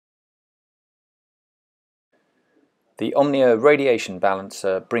The Omnia radiation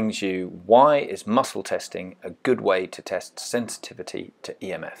balancer brings you why is muscle testing a good way to test sensitivity to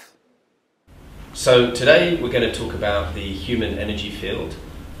EMF. So today we're going to talk about the human energy field,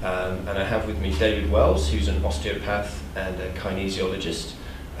 and I have with me David Wells, who's an osteopath and a kinesiologist.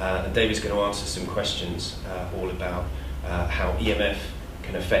 And David's going to answer some questions all about how EMF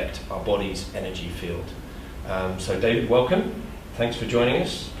can affect our body's energy field. So David, welcome. Thanks for joining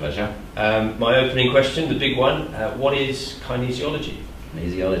us. Pleasure. My opening question, the big one, what is kinesiology?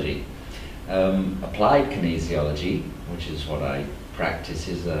 Kinesiology. Applied kinesiology, which is what I practice,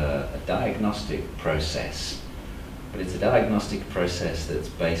 is a diagnostic process. But it's a diagnostic process that's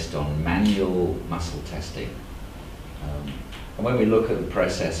based on manual muscle testing. And when we look at the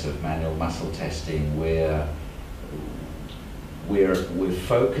process of manual muscle testing, we're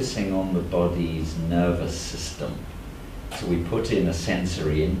focusing on the body's nervous system. So we put in a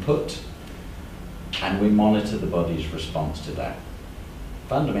sensory input and we monitor the body's response to that.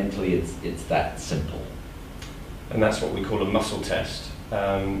 Fundamentally, it's that simple. And that's what we call a muscle test.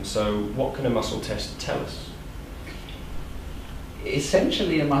 So what can a muscle test tell us?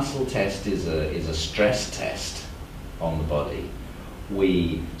 Essentially, a muscle test is a stress test on the body.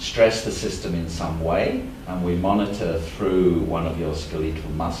 We stress the system in some way and we monitor through one of your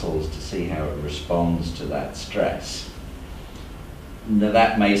skeletal muscles to see how it responds to that stress. Now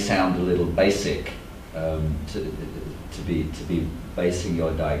that may sound a little basic to be basing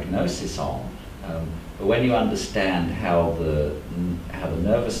your diagnosis on, but when you understand how the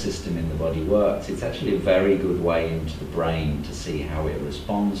nervous system in the body works, it's actually a very good way into the brain to see how it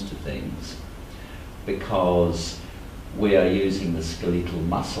responds to things, because we are using the skeletal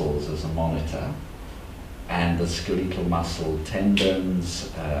muscles as a monitor, and the skeletal muscle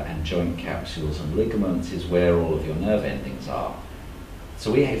tendons and joint capsules and ligaments is where all of your nerve endings are. So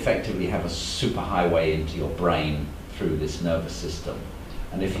we effectively have a superhighway into your brain through this nervous system.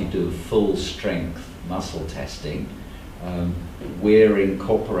 And if you do full strength muscle testing, we're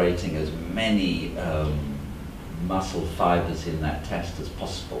incorporating as many muscle fibers in that test as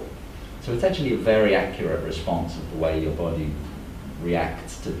possible. So it's actually a very accurate response of the way your body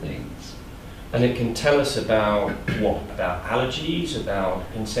reacts to things. And it can tell us about what? About allergies, about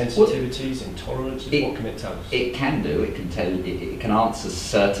insensitivities, intolerances? What can it tell us? It can do. It can answer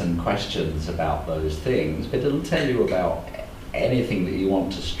certain questions about those things, but it'll tell you about anything that you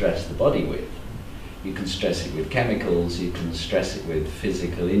want to stress the body with. You can stress it with chemicals. You can stress it with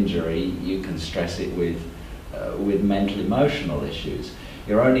physical injury. You can stress it with mental emotional issues.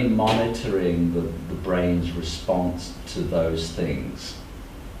 You're only monitoring the brain's response to those things.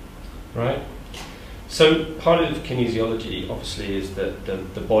 Right. So part of kinesiology obviously is that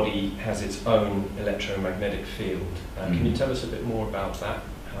the body has its own electromagnetic field. Can you tell us a bit more about that,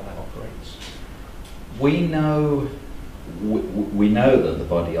 how that operates? We know that the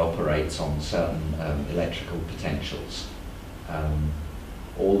body operates on certain electrical potentials.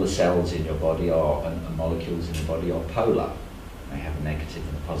 All the cells in your body and molecules in your body are polar. They have a negative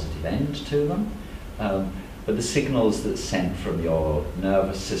and a positive end to them. But the signals that's sent from your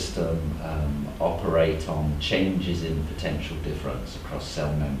nervous system operate on changes in potential difference across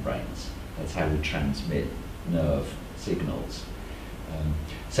cell membranes. That's how we transmit nerve signals.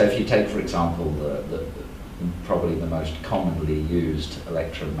 So if you take, for example, probably the most commonly used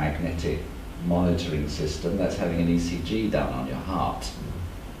electromagnetic monitoring system, that's having an ECG done on your heart.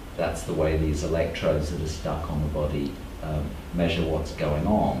 That's the way these electrodes that are stuck on the body measure what's going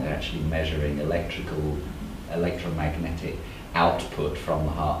on. They're actually measuring electromagnetic output from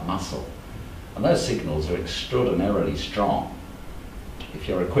the heart muscle. And those signals are extraordinarily strong. If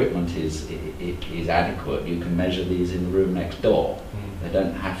your equipment is adequate, you can measure these in the room next door. They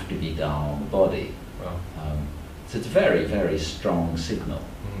don't have to be done on the body. Wow. So it's a very, very strong signal.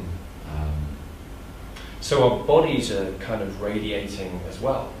 So our bodies are kind of radiating as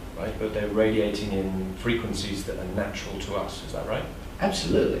well, right? But they're radiating in frequencies that are natural to us, is that right?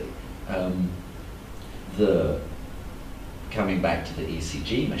 Absolutely. Coming back to the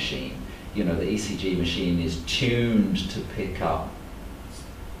ECG machine, the ECG machine is tuned to pick up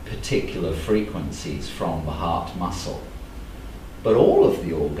particular frequencies from the heart muscle. But all of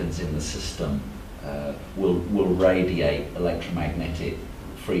the organs in the system will radiate electromagnetic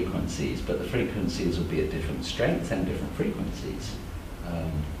frequencies, but the frequencies will be at different strengths and different frequencies.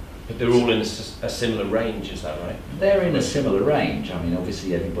 But they're all in a similar range, is that right? They're in a similar range. I mean,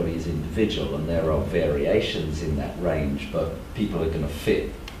 obviously everybody is individual and there are variations in that range, but people are going to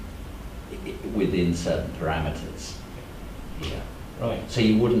fit within certain parameters. Yeah. Right. So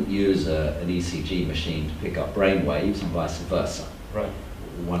you wouldn't use an ECG machine to pick up brain waves and vice versa. Right.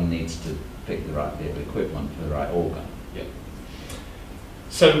 one needs to pick the right bit of equipment for the right organ. Yeah.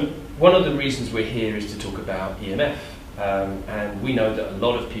 So one of the reasons we're here is to talk about EMF, and we know that a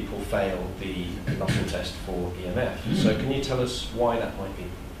lot of people fail the muscle test for EMF. So can you tell us why that might be?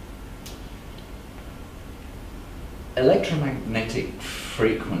 Electromagnetic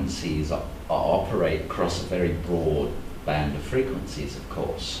frequencies operate across a very broad band of frequencies, of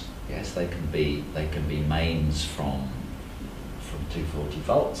course. Yes, they can be mains from 240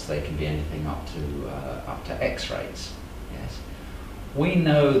 volts. They can be anything up to X-rays. Yes, we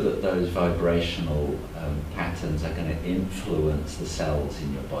know that those vibrational patterns are going to influence the cells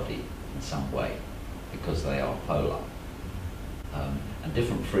in your body in some way because they are polar. And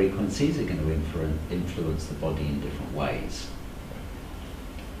different frequencies are going to influence the body in different ways.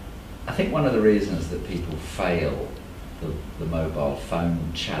 I think one of the reasons that people fail the mobile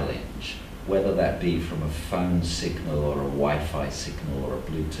phone challenge, whether that be from a phone signal or a Wi-Fi signal or a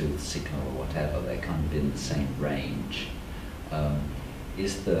Bluetooth signal or whatever, they're kind of in the same range,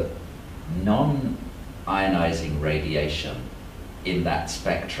 is that non-ionizing radiation in that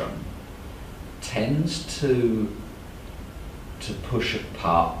spectrum tends to push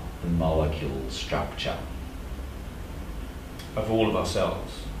apart the molecule structure. Of all of our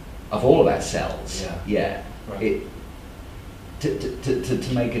cells? Of all of our cells, yeah. Right. To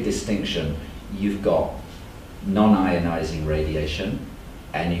make a distinction, you've got non-ionizing radiation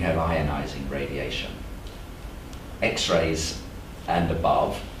and you have ionizing radiation. X-rays and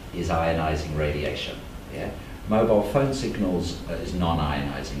above is ionizing radiation. Yeah? Mobile phone signals is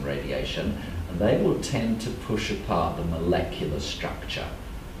non-ionizing radiation, and they will tend to push apart the molecular structure.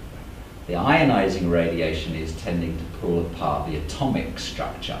 The ionizing radiation is tending to pull apart the atomic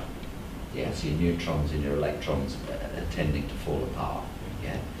structure. Yes, your neutrons and your electrons are tending to fall apart.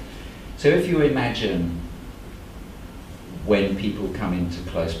 Yeah. So if you imagine when people come into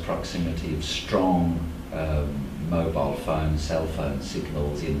close proximity of strong mobile phone, cell phone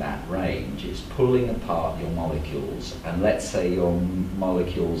signals in that range, it's pulling apart your molecules, and let's say your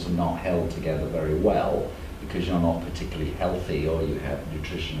molecules are not held together very well because you're not particularly healthy or you have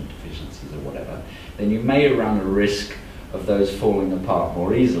nutritional deficiencies or whatever, then you may run a risk of those falling apart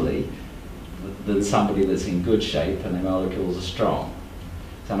more easily than somebody that's in good shape and their molecules are strong.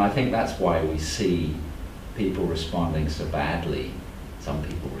 So, and I think that's why we see people responding so badly, some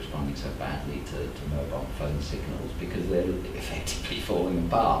people responding so badly to mobile phone signals, because they're effectively falling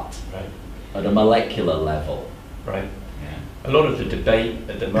apart at a molecular level. Right. Yeah. A lot of the debate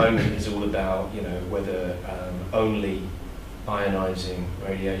at the moment is all about, you know, whether only ionizing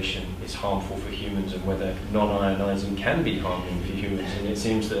radiation is harmful for humans and whether non-ionizing can be harming for humans. And it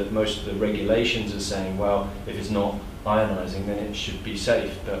seems that most of the regulations are saying, well, if it's not ionizing, then it should be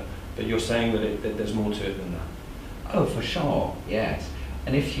safe. But you're saying that there's more to it than that. Oh, for sure, yes.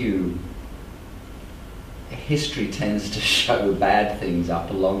 And history tends to show bad things up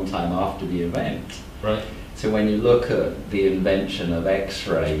a long time after the event. Right. So when you look at the invention of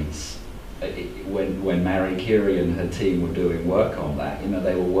X-rays, when Marie Curie and her team were doing work on that, you know,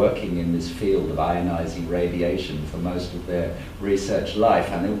 they were working in this field of ionizing radiation for most of their research life,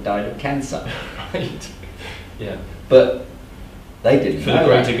 and they died of cancer. Right. Yeah. But they didn't know for the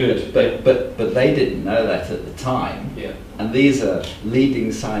greater good. But they didn't know that at the time. Yeah. And these are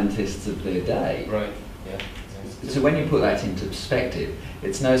leading scientists of their day. Right. Yeah. So when you put that into perspective,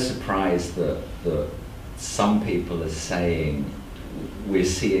 it's no surprise that some people are saying we're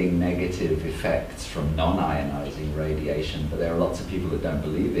seeing negative effects from non-ionizing radiation, but there are lots of people that don't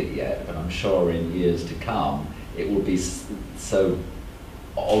believe it yet. But I'm sure in years to come, it will be so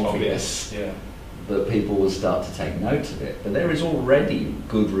obvious. Yeah. That people will start to take note of it. But there is already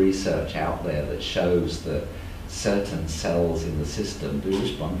good research out there that shows that certain cells in the system do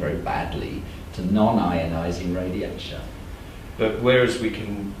respond very badly to non-ionizing radiation. But whereas we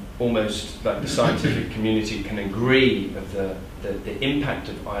can almost, like the scientific community can agree of the impact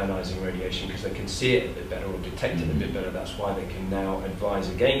of ionizing radiation because they can see it a bit better or detect it a bit better, that's why they can now advise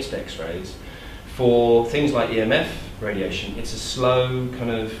against X-rays. For things like EMF radiation, it's a slow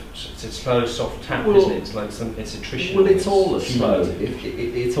soft tap, isn't it? It's like it's attrition. Well, it's all a slow.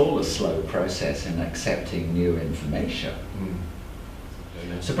 It's all a slow process in accepting new information.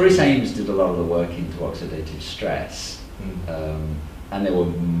 So Bruce Ames did a lot of the work into oxidative stress, and they were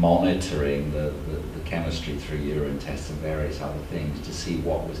monitoring the chemistry through urine tests and various other things to see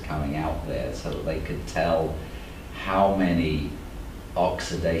what was coming out there, so that they could tell how many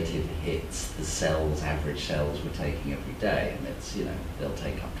oxidative hits the average cells were taking every day. And it's, you know, they'll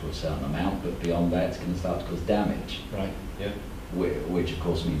take up to a certain amount, but beyond that it's going to start to cause damage. Right, yeah. Which of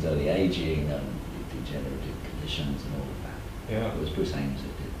course means early aging and degenerative conditions and all of that. Yeah. It was Bruce Ames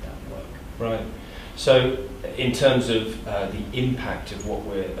that did that work. Right. So, in terms of the impact of what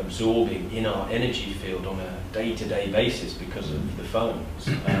we're absorbing in our energy field on a day-to-day basis because of the phones,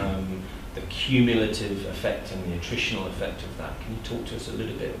 the cumulative effect and the attritional effect of that, can you talk to us a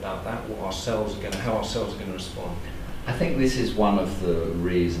little bit about that? What our cells are how our cells are going to respond? I think this is one of the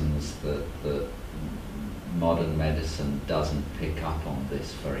reasons that modern medicine doesn't pick up on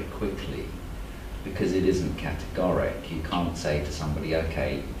this very quickly, because it isn't categoric. You can't say to somebody,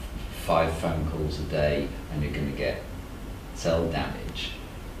 okay, 5 phone calls a day and you're going to get cell damage.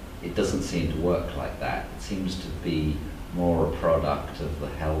 It doesn't seem to work like that. It seems to be more a product of the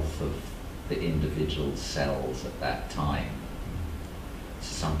health of the individual cells at that time.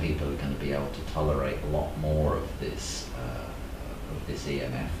 So some people are going to be able to tolerate a lot more of this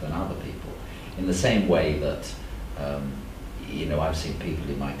EMF than other people. In the same way that you know, I've seen people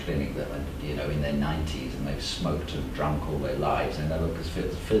in my clinic that are, you know, in their 90s and they've smoked and drunk all their lives and they look as fit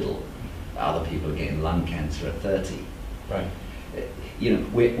as a fiddle. Other people are getting lung cancer at 30. Right. You know,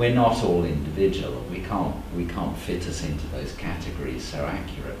 we're not all individual. We can't fit us into those categories so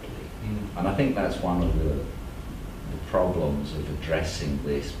accurately. And I think that's one of the problems of addressing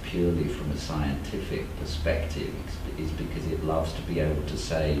this purely from a scientific perspective, is because it loves to be able to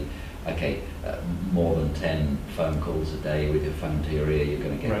say, okay, more than 10 phone calls a day with your phone to your ear, you're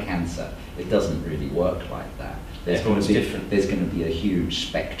going to get cancer. It doesn't really work like that. There's going to be a huge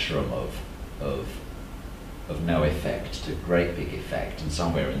spectrum of no effect to great big effect, and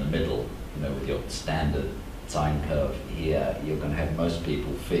somewhere in the middle, you know, with your standard sine curve here, you're going to have most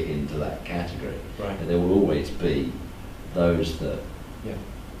people fit into that category. Right. But there will always be those that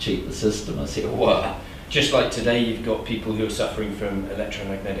cheat the system, as it were. Just like today, you've got people who are suffering from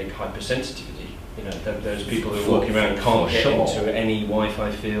electromagnetic hypersensitivity. You know, those people who are walking around can't get into any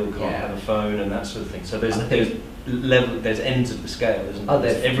Wi-Fi field, can't have a phone, and that sort of thing. So there's ends of the scale, isn't there?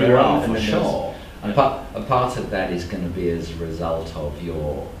 There's everyone, for sure. And part of that is going to be as a result of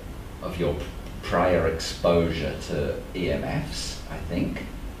your prior exposure to EMFs, I think.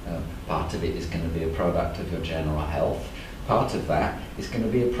 Part of it is going to be a product of your general health. Part of that is going to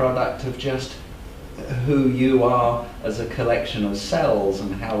be a product of just who you are as a collection of cells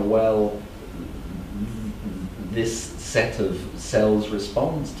and how well this set of cells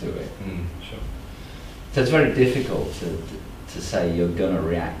responds to it. Sure. So it's very difficult to say you're going to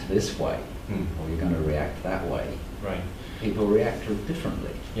react this way or you're going to react that way. Right. People react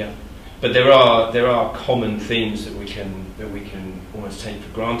differently. Yeah. But there are common themes that we can almost take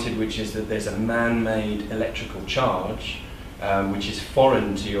for granted, which is that there's a man-made electrical charge which is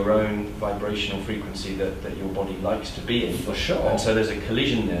foreign to your own vibrational frequency that your body likes to be in. For sure. And so there's a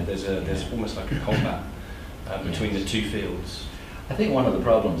collision there. There's almost like a combat between the two fields. I think one of the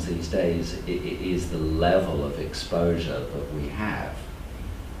problems these days is the level of exposure that we have.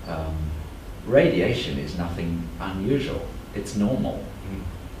 Radiation is nothing unusual. It's normal.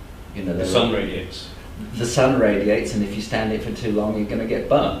 You know, the sun radiates. The sun radiates, and if you stand it for too long, you're going to get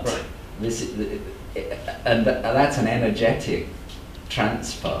burnt. Right. And that's an energetic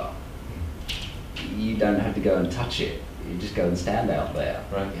transfer. You don't have to go and touch it. You just go and stand out there,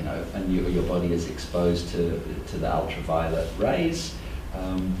 right. You know, and your body is exposed to the ultraviolet rays.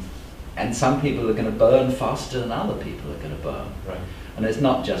 And some people are going to burn faster than other people are going to burn. Right. And it's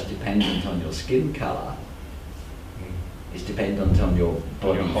not just dependent on your skin colour. It's dependent on your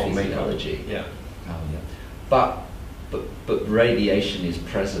body physiology. Yeah. But radiation is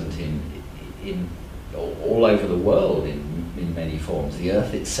present in all over the world in many forms. The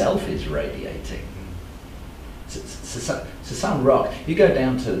Earth itself is radiating. So some rock, you go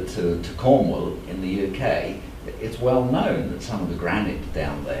down to Cornwall in the UK, it's well known that some of the granite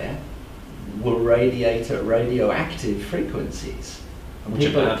down there will radiate at radioactive frequencies. And which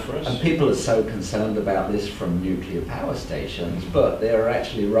are bad for us. And people are so concerned about this from nuclear power stations, but there are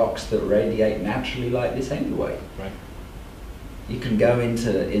actually rocks that radiate naturally like this anyway. Right. You can go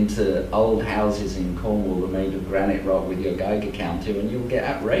into old houses in Cornwall that are made of granite rock with your Geiger counter and you'll get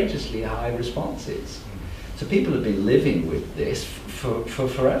outrageously high responses. So people have been living with this for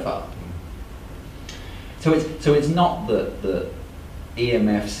forever. So it's not that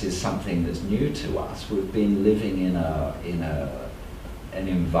EMFs is something that's new to us. We've been living in an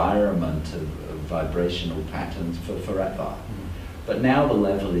environment of vibrational patterns for forever. But now the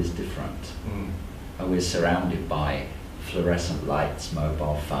level is different. And we're surrounded by fluorescent lights,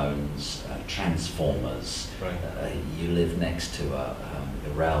 mobile phones, transformers. Right. You live next to a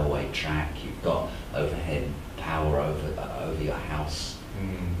railway track, you've got overhead power over your house.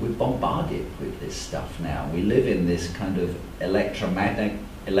 We're bombarded with this stuff now. We live in this kind of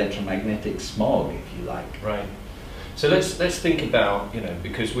electromagnetic smog, if you like. Right. So let's think about,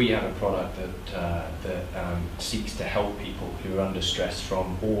 because we have a product that seeks to help people who are under stress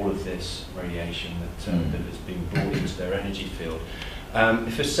from all of this radiation that has been brought into their energy field.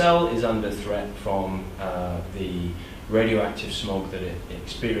 If a cell is under threat from the radioactive smog that it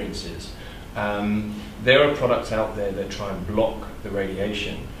experiences, there are products out there that try and block the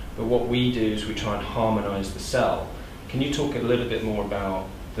radiation, but what we do is we try and harmonize the cell. Can you talk a little bit more about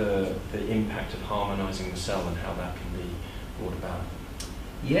the impact of harmonizing the cell and how that can be brought about?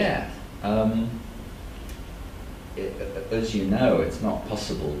 Yeah. As you know, it's not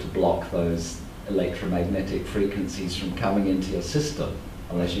possible to block those electromagnetic frequencies from coming into your system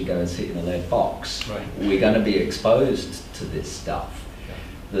unless you go and sit in a lead box. Right. We're going to be exposed to this stuff.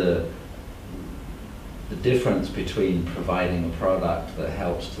 Yeah. The difference between providing a product that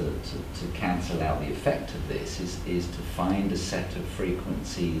helps to cancel out the effect of this is to find a set of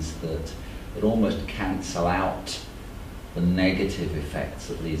frequencies that almost cancel out the negative effects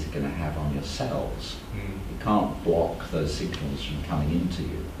that these are going to have on your cells. You can't block those signals from coming into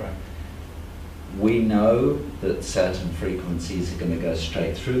you. Right. We know that certain frequencies are going to go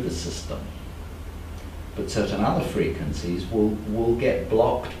straight through the system, but certain other frequencies will get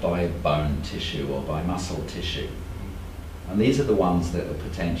blocked by bone tissue or by muscle tissue. And these are the ones that are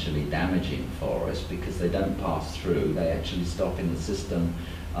potentially damaging for us because they don't pass through, they actually stop in the system,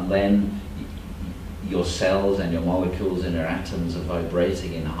 and then your cells and your molecules and your atoms are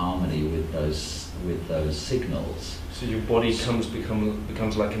vibrating in harmony with those signals. So your body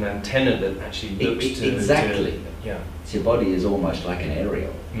becomes like an antenna that actually looks to... Exactly. Yeah. So your body is almost like an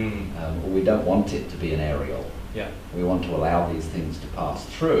aerial. We don't want it to be an aerial. Yeah. We want to allow these things to pass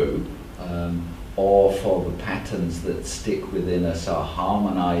through, or for the patterns that stick within us are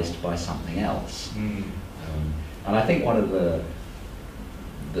harmonized by something else. And I think one of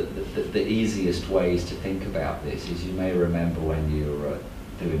the easiest ways to think about this is, you may remember when you were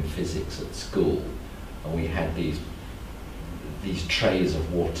doing physics at school, and we had these trays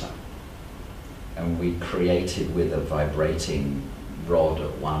of water, and we created with a vibrating rod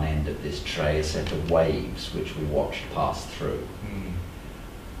at one end of this tray a set of waves which we watched pass through.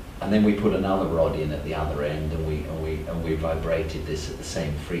 And then we put another rod in at the other end, and we vibrated this at the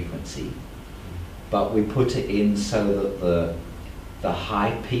same frequency, but we put it in so that the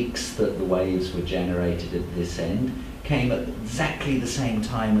high peaks that the waves were generated at this end came at exactly the same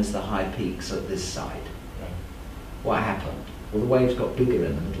time as the high peaks at this side. Right. What happened? Well, the waves got bigger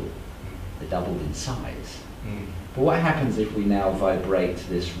in the middle. They doubled in size. But what happens if we now vibrate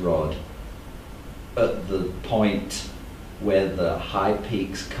this rod at the point where the high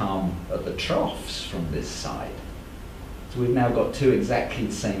peaks come at the troughs from this side? So we've now got two exactly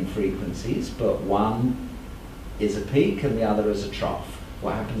the same frequencies, but one is a peak and the other is a trough.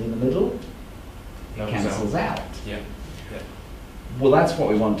 What happens in the middle? It cancels out. Yeah. Well, that's what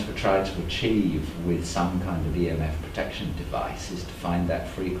we want to try to achieve with some kind of EMF protection device, is to find that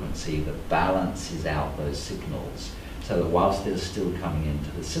frequency that balances out those signals, so that whilst they're still coming into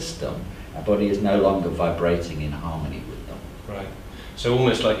the system, our body is no longer vibrating in harmony with them. Right. So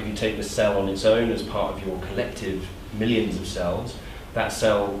almost like if you take the cell on its own as part of your collective millions of cells, that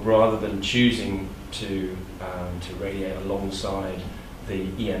cell, rather than choosing to radiate alongside the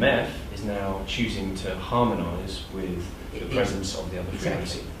EMF, is now choosing to harmonise with the presence of the other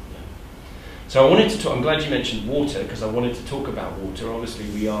frequency. Exactly. Yeah. So I wanted to talk, I'm glad you mentioned water, because I wanted to talk about water. Obviously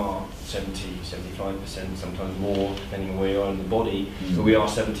we are 70-75%, sometimes more, depending on where you are in the body, but we are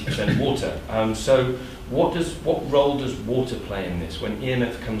 70% water. So what role does water play in this? When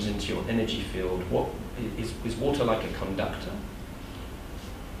EMF comes into your energy field, what is water like a conductor?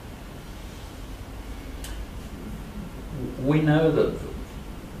 We know that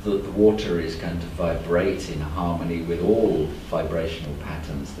the water is going to vibrate in harmony with all vibrational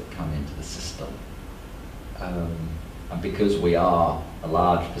patterns that come into the system. And because we are a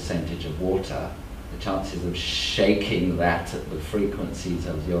large percentage of water, the chances of shaking that at the frequencies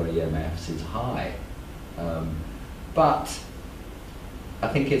of your EMFs is high. But I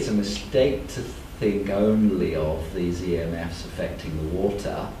think it's a mistake to think only of these EMFs affecting the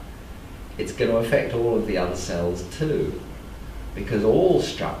water. It's going to affect all of the other cells too, because all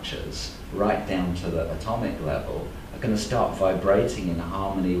structures, right down to the atomic level, are going to start vibrating in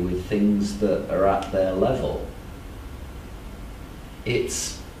harmony with things that are at their level.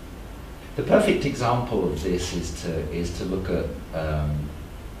 It's the perfect example of this is to look at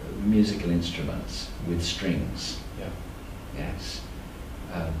musical instruments with strings. Yeah. Yes.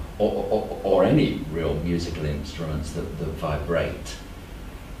 Or any real musical instruments that vibrate.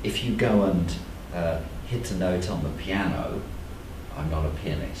 If you go and hit a note on the piano, I'm not a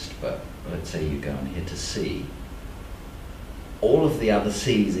pianist, but let's say you go and hit a C, all of the other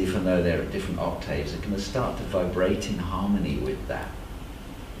Cs, even though they're at different octaves, are going to start to vibrate in harmony with that.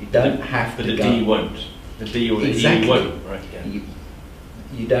 You don't have to But the go... D won't. The D or the Exactly. E won't, right? Yeah.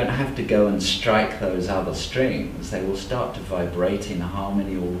 You don't have to go and strike those other strings. They will start to vibrate in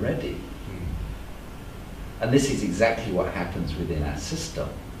harmony already. And this is exactly what happens within our system.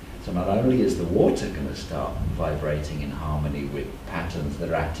 So not only is the water going to start vibrating in harmony with patterns that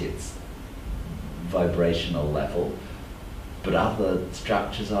are at its vibrational level, but other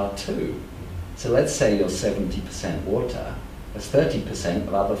structures are too. So let's say you're 70% water, there's 30%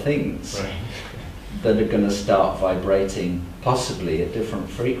 of other things Right. that are going to start vibrating possibly at different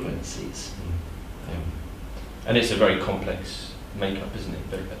frequencies. Yeah. And it's a very complex makeup, isn't it?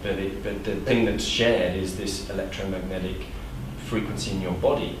 But the thing that's shared is this electromagnetic frequency in your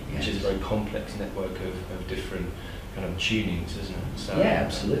body, which is a very complex network of different kind of tunings, isn't it? So, yeah,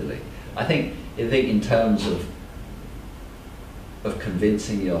 absolutely. I think in terms of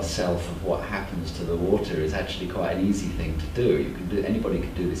convincing yourself of what happens to the water is actually quite an easy thing to do. You can do. Anybody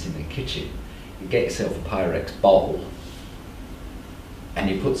can do this in their kitchen. You get yourself a Pyrex bowl, and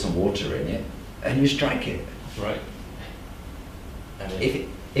you put some water in it, and you strike it. Right. And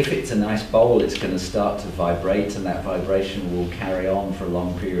If it's a nice bowl, it's going to start to vibrate, and that vibration will carry on for a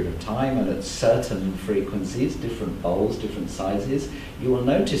long period of time, and at certain frequencies, different bowls, different sizes, you will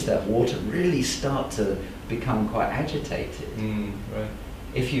notice that water really start to become quite agitated. right.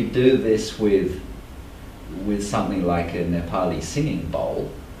 If you do this with something like a Nepali singing bowl,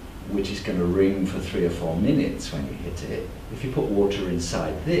 which is going to ring for 3 or 4 minutes when you hit it, if you put water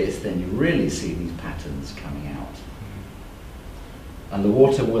inside this, then you really see these patterns coming out. And the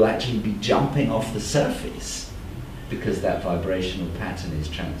water will actually be jumping off the surface because that vibrational pattern is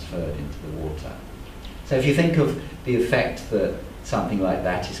transferred into the water. So if you think of the effect that something like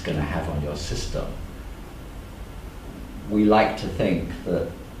that is going to have on your system, we like to think that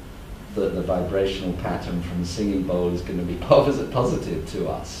the vibrational pattern from the singing bowl is going to be positive to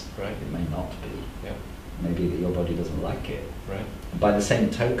us. Right. It may not be. Yeah. Maybe that your body doesn't like it. Right. By the same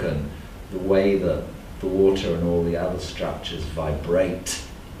token, the way that the water and all the other structures vibrate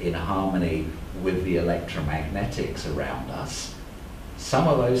in harmony with the electromagnetics around us, some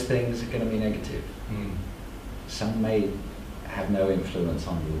of those things are going to be negative. Some may have no influence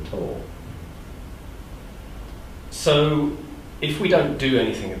on you at all. So, if we don't do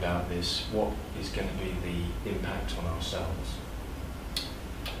anything about this, what is going to be the impact on our cells?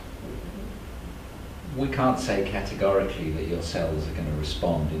 We can't say categorically that your cells are going to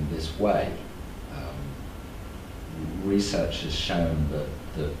respond in this way. Research has shown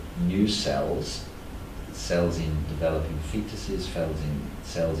that new cells in developing fetuses,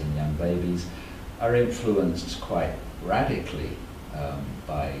 cells in young babies, are influenced quite radically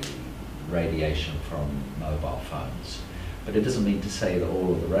by radiation from mobile phones. But it doesn't mean to say that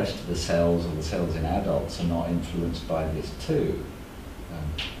all of the rest of the cells, or the cells in adults, are not influenced by this too.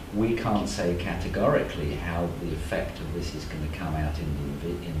 We can't say categorically how the effect of this is going to come out in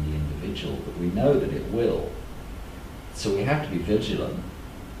the individual, but we know that it will. So we have to be vigilant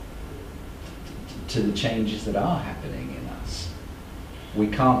to the changes that are happening in us. We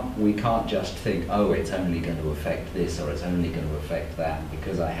can't just think, oh, it's only going to affect this or it's only going to affect that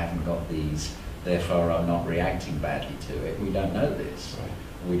because I haven't got these, therefore I'm not reacting badly to it. We don't know this. Right.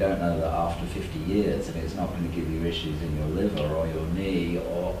 We don't know that after 50 years, and it's not going to give you issues in your liver or your knee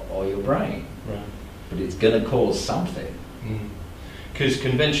or your brain. Right. But it's going to cause something. Because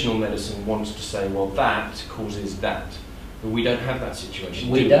conventional medicine wants to say, well, that causes that. But we don't have that situation.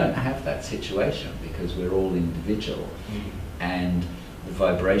 We don't have that situation because we're all individual. And the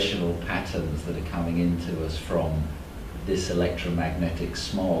vibrational patterns that are coming into us from this electromagnetic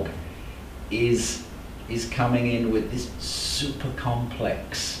smog is coming in with this super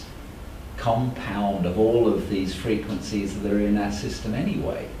complex compound of all of these frequencies that are in our system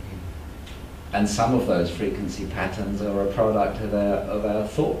anyway. And some of those frequency patterns are a product of our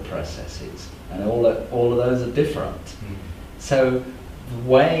thought processes, and all of those are different. So the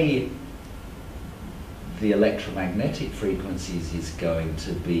way the electromagnetic frequencies is going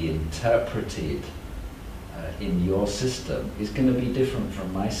to be interpreted in your system is going to be different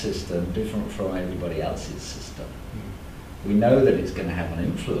from my system, different from everybody else's system. We know that it's going to have an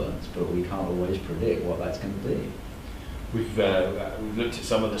influence, but we can't always predict what that's going to be. We've looked at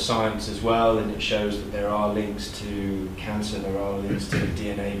some of the science as well, and it shows that there are links to cancer, there are links to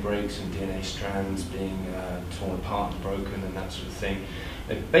DNA breaks and DNA strands being torn apart and broken and that sort of thing.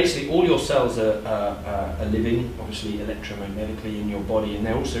 Basically, all your cells are living, obviously electromagnetically in your body, and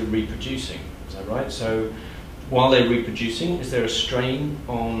they're also reproducing. Is that right? So while they're reproducing, is there a strain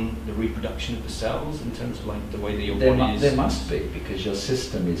on the reproduction of the cells in terms of like the way that your body is? There must be, because your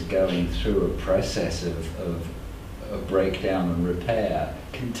system is going through a process of breakdown and repair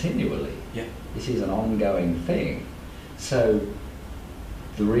continually. Yeah. This is an ongoing thing. So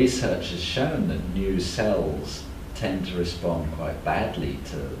the research has shown that new cells tend to respond quite badly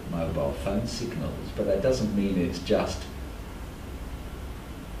to mobile phone signals, but that doesn't mean it's just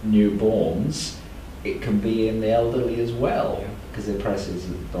newborns. It can be in the elderly as well, because the process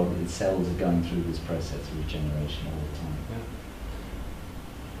of the cells are going through this process of regeneration all the time. Yeah.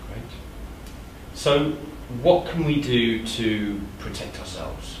 Great. So what can we do to protect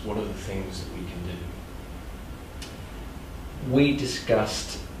ourselves? What are the things that we can do? We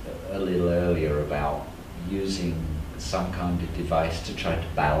discussed a little earlier about using some kind of device to try to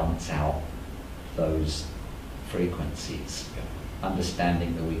balance out those frequencies,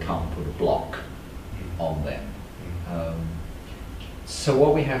 understanding that we can't put a block on them. So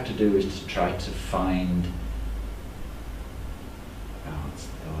what we have to do is to try to find, that's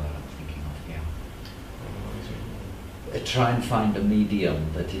the word I'm thinking of, try and find a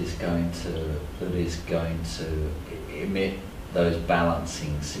medium that is going to emit those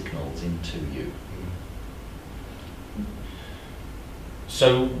balancing signals into you.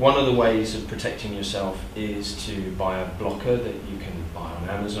 So one of the ways of protecting yourself is to buy a blocker that you can buy on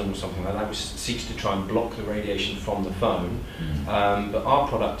Amazon or something like that, which seeks to try and block the radiation from the phone. But our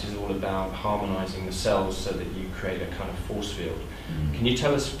product is all about harmonizing the cells so that you create a kind of force field. Can you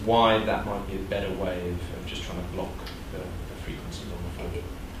tell us why that might be a better way of just trying to block the frequencies on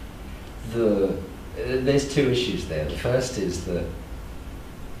the phone? There's two issues there. The first is that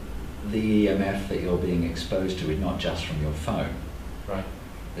the EMF that you're being exposed to is not just from your phone. Right.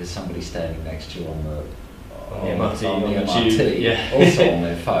 There's somebody standing next to you on the MRT, yeah. also on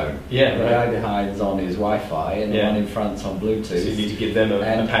their phone. Yeah, the right. guy behind is on his Wi-Fi, and the one in front's on Bluetooth. So you need to give them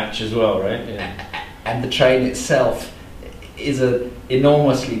a patch as well, right? Yeah. And the train itself is an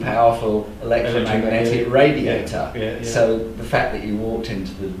enormously powerful electromagnetic radiator. Yeah. So the fact that you walked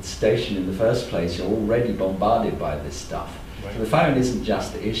into the station in the first place, you're already bombarded by this stuff. Right. So the phone isn't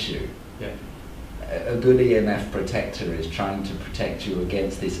just the issue. Yeah. A good EMF protector is trying to protect you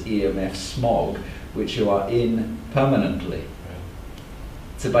against this EMF smog, which you are in permanently. Right.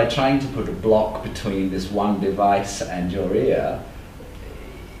 So by trying to put a block between this one device and your ear,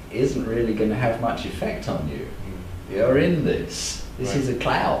 isn't really going to have much effect on you. You're in this. This is a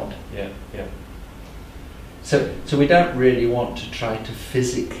cloud. Yeah. So we don't really want to try to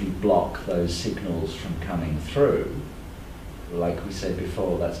physically block those signals from coming through. Like we said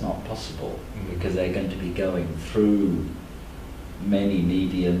before, that's not possible, because they're going to be going through many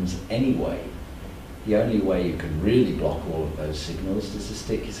mediums anyway. The only way you can really block all of those signals is to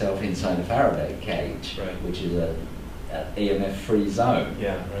stick yourself inside a Faraday cage, which is an EMF-free zone.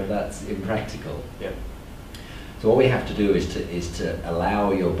 Yeah, right. But that's impractical. Yeah. So what we have to do is to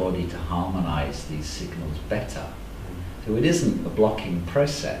allow your body to harmonize these signals better. So it isn't a blocking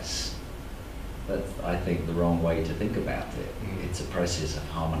process. That's, I think, the wrong way to think about it. It's a process of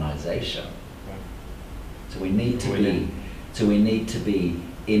harmonization. Right. So we need to be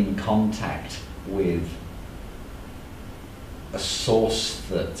in contact with a source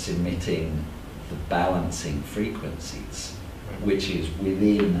that's emitting the balancing frequencies, which is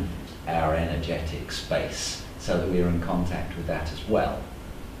within our energetic space, so that we are in contact with that as well.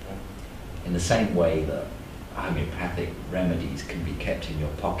 In the same way that homeopathic remedies can be kept in your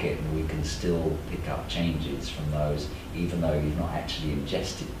pocket and we can still pick up changes from those even though you've not actually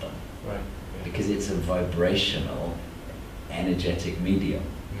ingested them. Right. Yeah. Because it's a vibrational, energetic medium.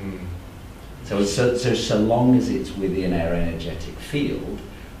 So long as it's within our energetic field,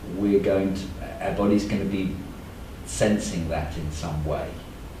 our body's going to be sensing that in some way.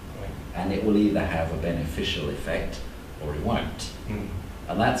 Right. And it will either have a beneficial effect or it won't.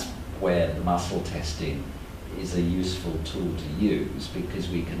 And that's where the muscle testing is a useful tool to use, because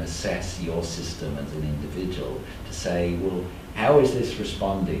we can assess your system as an individual to say, well, how is this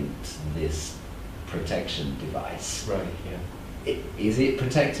responding to this protection device? Right, yeah. Is it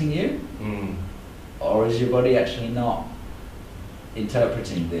protecting you? Or is your body actually not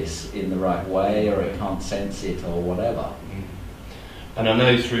interpreting this in the right way, or it can't sense it, or whatever? And I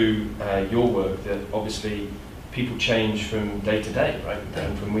know through your work that obviously people change from day to day, right?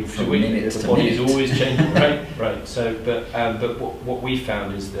 And from week to week, the body is always changing, right? Right. So, but what we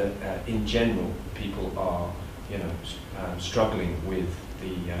found is that in general, people are, struggling with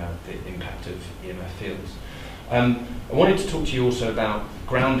the impact of EMF fields. I wanted to talk to you also about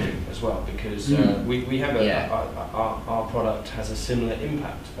grounding as well, because we have our product has a similar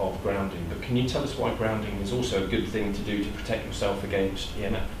impact of grounding. But can you tell us why grounding is also a good thing to do to protect yourself against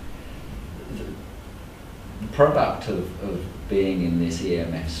EMF? The product of being in this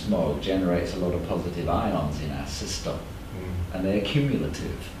EMF smog generates a lot of positive ions in our system, and they're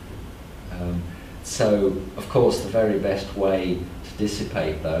cumulative. So, of course, the very best way to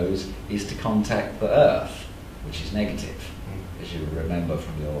dissipate those is to contact the Earth, which is negative, as you remember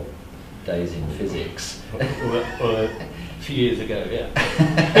from your days in physics. Well, a few years ago, yeah.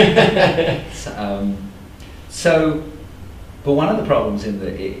 But one of the problems in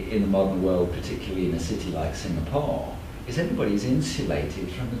the modern world, particularly in a city like Singapore, is everybody's insulated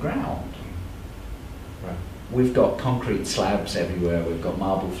from the ground. Right. We've got concrete slabs everywhere, we've got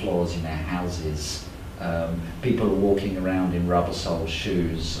marble floors in our houses, people are walking around in rubber-soled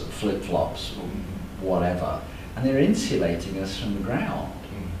shoes, flip-flops, whatever, and they're insulating us from the ground.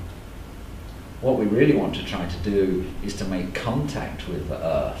 What we really want to try to do is to make contact with the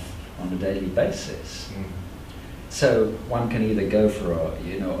Earth on a daily basis. So one can either go for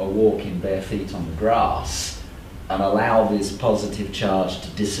a walk in bare feet on the grass and allow this positive charge to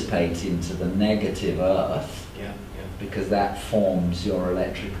dissipate into the negative Earth, because that forms your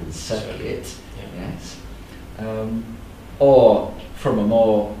electrical circuit. Yes. Or from a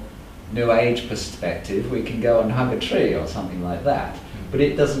more New Age perspective, we can go and hug a tree or something like that. But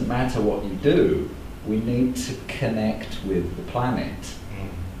it doesn't matter what you do. We need to connect with the planet.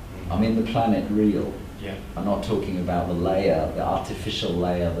 I mean the planet real. I'm not talking about the layer, the artificial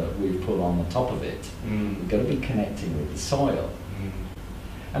layer that we've put on the top of it. We've got to be connecting with the soil.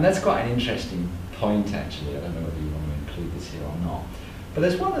 And that's quite an interesting point, actually. I don't know whether you want to include this here or not. But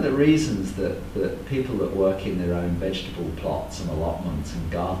there's one of the reasons that people that work in their own vegetable plots and allotments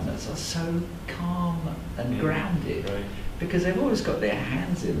and gardeners are so calm and grounded. Right. Because they've always got their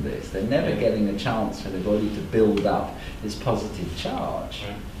hands in this. They're never getting a chance for their body to build up this positive charge.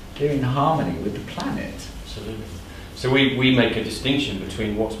 Right. They're in harmony with the planet. Absolutely. So we make a distinction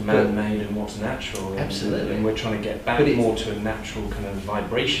between what's man-made and what's natural. Absolutely. And we're trying to get back more to a natural kind of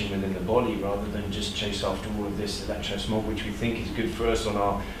vibration within the body, rather than just chase after all of this electrosmog, which we think is good for us on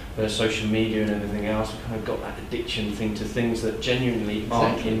our social media and everything else. We've kind of got that addiction thing to things that genuinely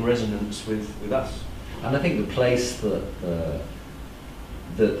aren't in resonance with us. And I think the place that the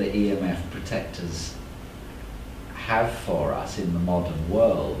EMF protectors have for us in the modern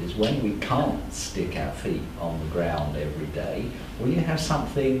world is when we can't stick our feet on the ground every day, when you have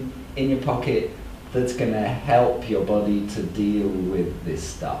something in your pocket that's going to help your body to deal with this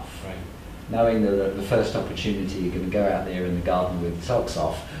stuff. Right. Knowing that at the first opportunity you're going to go out there in the garden with your socks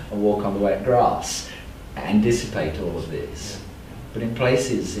off and walk on the wet grass and dissipate all of this. Yeah. But in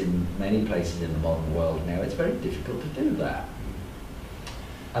many places in the modern world now, it's very difficult to do that.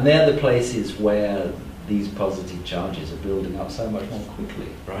 And they're the places where these positive charges are building up so much more quickly.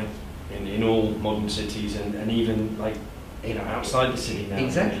 Right. In all modern cities, and even like outside the city now.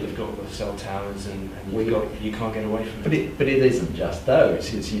 Exactly. You've got the cell towers, and you can't get away from it. But it isn't just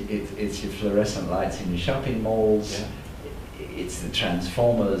those. It's your fluorescent lights in your shopping malls. Yeah. It's the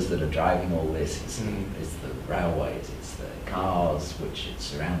transformers that are driving all this. It's the railways. It's the cars, which it's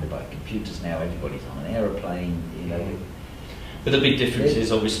surrounded by computers now. Everybody's on an aeroplane. But the big difference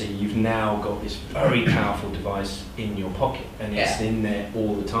is obviously you've now got this very powerful device in your pocket, and it's in there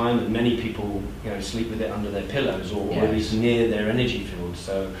all the time. And many people, sleep with it under their pillows, or at least near their energy field.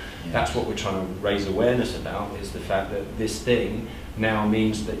 So that's what we're trying to raise awareness about: is the fact that this thing now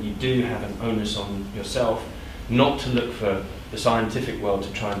means that you do have an onus on yourself, not to look for the scientific world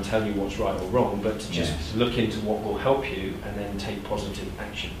to try and tell you what's right or wrong, but to just look into what will help you and then take positive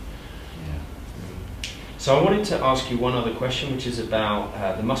action. So I wanted to ask you one other question, which is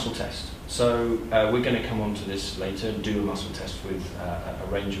about the muscle test. So we're going to come on to this later and do a muscle test with a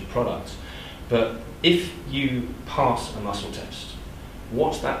range of products. But if you pass a muscle test,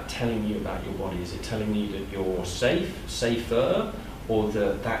 what's that telling you about your body? Is it telling you that you're safer, or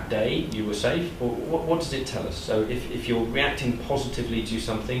that day you were safe? Or what does it tell us? So if you're reacting positively to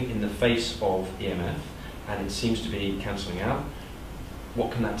something in the face of EMF, and it seems to be cancelling out,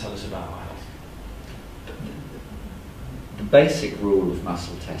 what can that tell us about our health? The basic rule of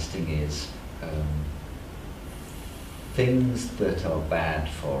muscle testing is things that are bad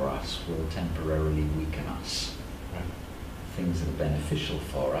for us will temporarily weaken us. Right. Things that are beneficial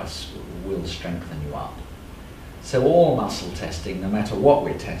for us will strengthen you up. So all muscle testing, no matter what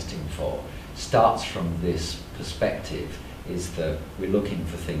we're testing for, starts from this perspective, is that we're looking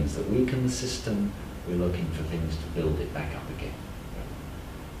for things that weaken the system, we're looking for things to build it back up again.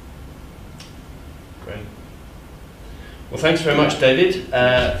 Great. Well, thanks very much, David.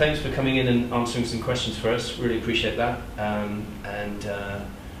 Thanks for coming in and answering some questions for us. Really appreciate that. And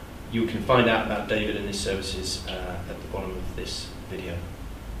you can find out about David and his services at the bottom of this video.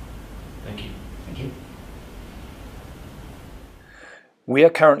 Thank you. Thank you. We are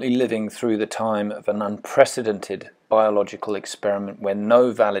currently living through the time of an unprecedented biological experiment where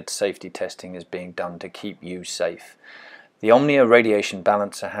no valid safety testing is being done to keep you safe. The Omnia radiation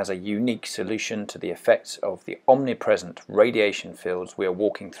balancer has a unique solution to the effects of the omnipresent radiation fields we are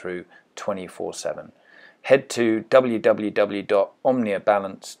walking through 24/7. Head to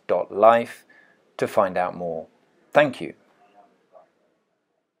www.omniabalance.life to find out more. Thank you.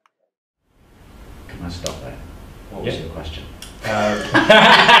 Can I stop there? What was your question?